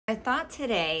I thought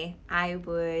today I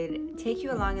would take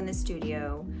you along in the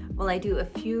studio while I do a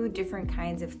few different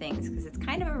kinds of things because it's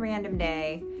kind of a random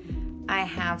day. I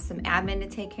have some admin to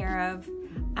take care of.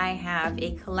 I have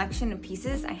a collection of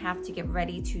pieces I have to get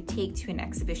ready to take to an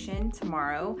exhibition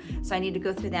tomorrow. So I need to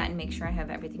go through that and make sure I have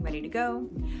everything ready to go.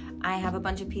 I have a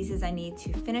bunch of pieces I need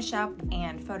to finish up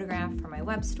and photograph for my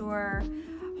web store.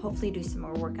 Hopefully do some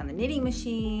more work on the knitting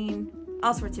machine.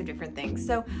 All sorts of different things.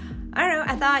 So I don't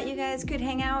know, I thought you guys could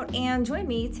hang out and join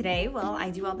me today while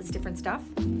I do all this different stuff.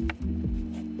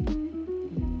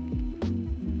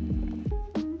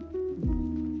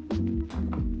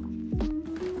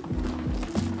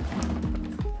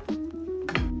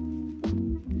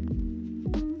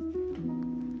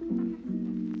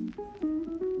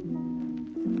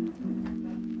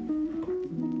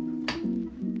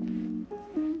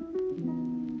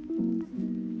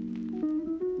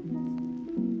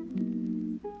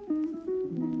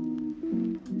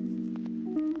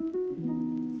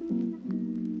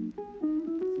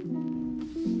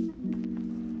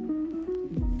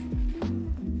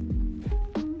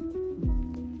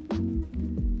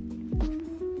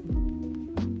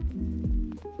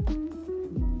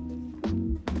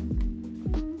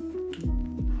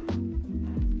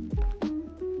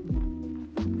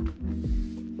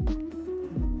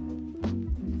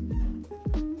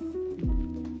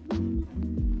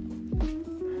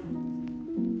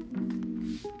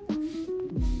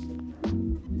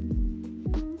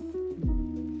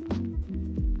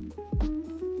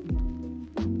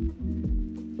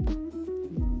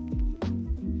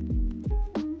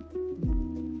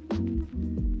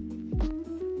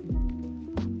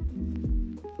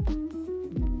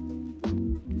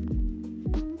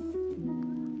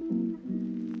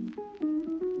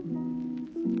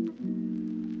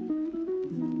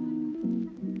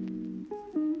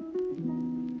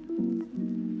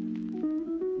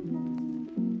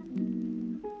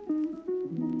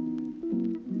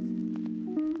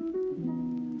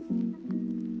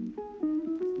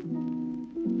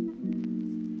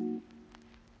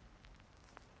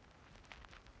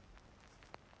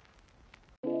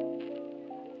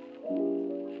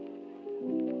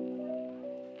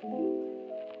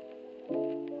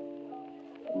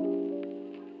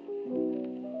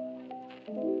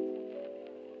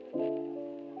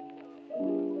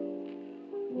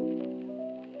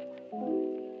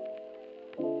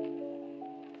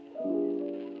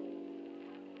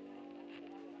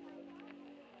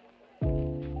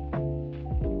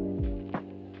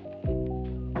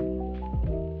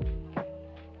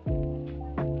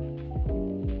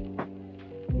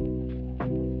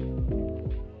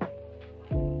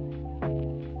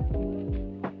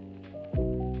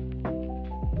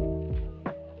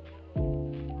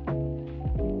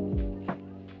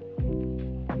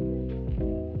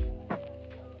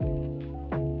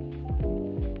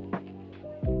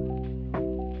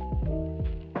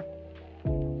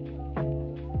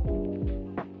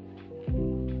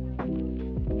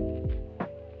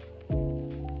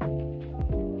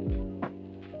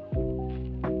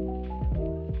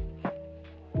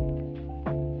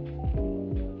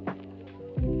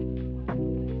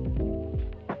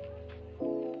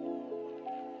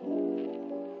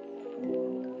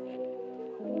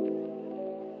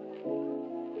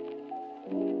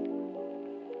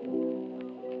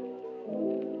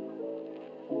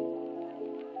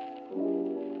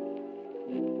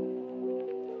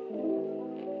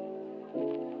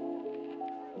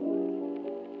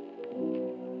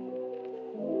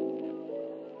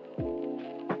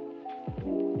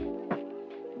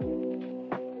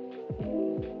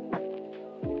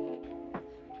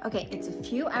 Okay, it's a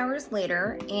few hours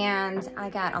later and I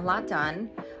got a lot done.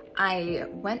 I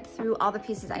went through all the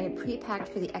pieces I had pre-packed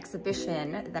for the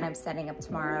exhibition that I'm setting up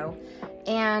tomorrow,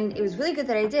 and it was really good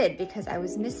that I did because I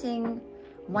was missing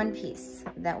one piece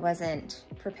that wasn't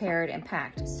prepared and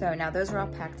packed. So now those are all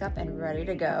packed up and ready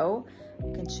to go.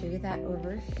 I can show you that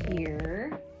over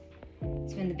here.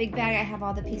 So in the big bag I have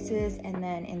all the pieces, and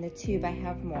then in the tube I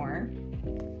have more.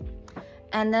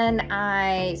 And then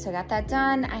so I got that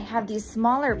done. I have these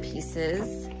smaller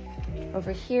pieces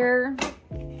over here.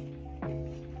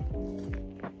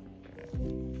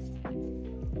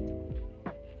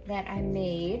 That I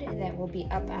made that will be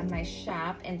up on my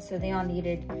shop, and so they all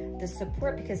needed the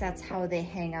support because that's how they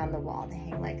hang on the wall. They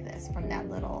hang like this from that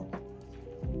little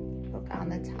hook on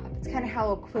the top. It's kind of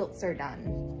how quilts are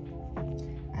done.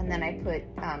 And then I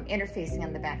put interfacing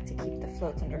on the back to keep the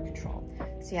floats under control.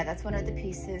 So yeah, that's one of the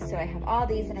pieces. So I have all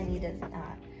these that I need to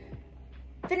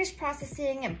finish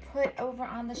processing and put over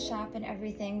on the shop and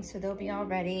everything, so they'll be all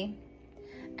ready.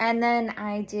 And then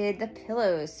I did the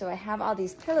pillows. So I have all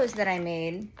these pillows that I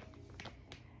made,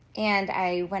 and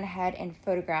I went ahead and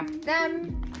photographed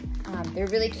them. They're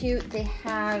really cute. They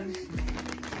have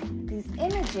these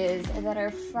images that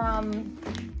are from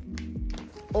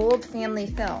old family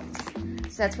films.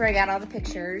 So that's where I got all the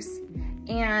pictures.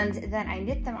 And then I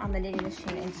knit them on the knitting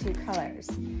machine in 2 colors.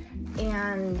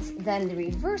 And then the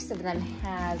reverse of them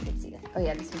has, let's see, oh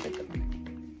yeah, this one's a good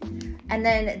one. And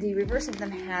then the reverse of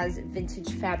them has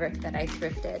vintage fabric that I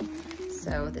thrifted.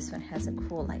 So this one has a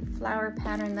cool like flower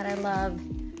pattern that I love.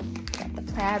 Got the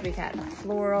plaid, we got the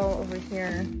floral over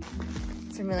here.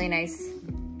 Some really nice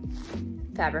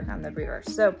fabric on the reverse.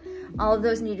 So all of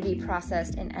those need to be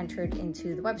processed and entered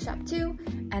into the web shop too.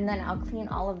 And then I'll clean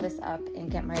all of this up and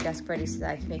get my desk ready so that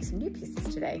I can make some new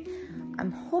pieces today.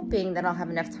 I'm hoping that I'll have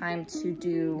enough time to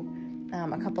do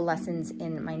a couple lessons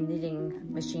in my knitting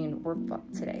machine workbook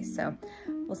today. So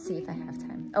we'll see if I have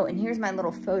time. Oh, and here's my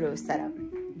little photo setup.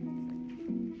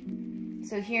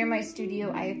 So here in my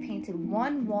studio, I have painted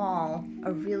one wall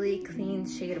a really clean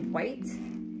shade of white,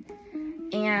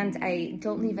 and I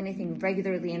don't leave anything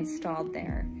regularly installed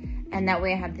there. And that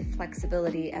way I have the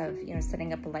flexibility of, you know,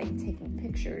 setting up a light and taking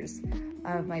pictures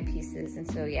of my pieces. And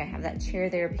so yeah, I have that chair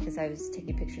there because I was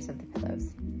taking pictures of the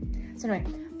pillows. So anyway,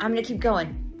 I'm gonna keep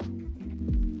going.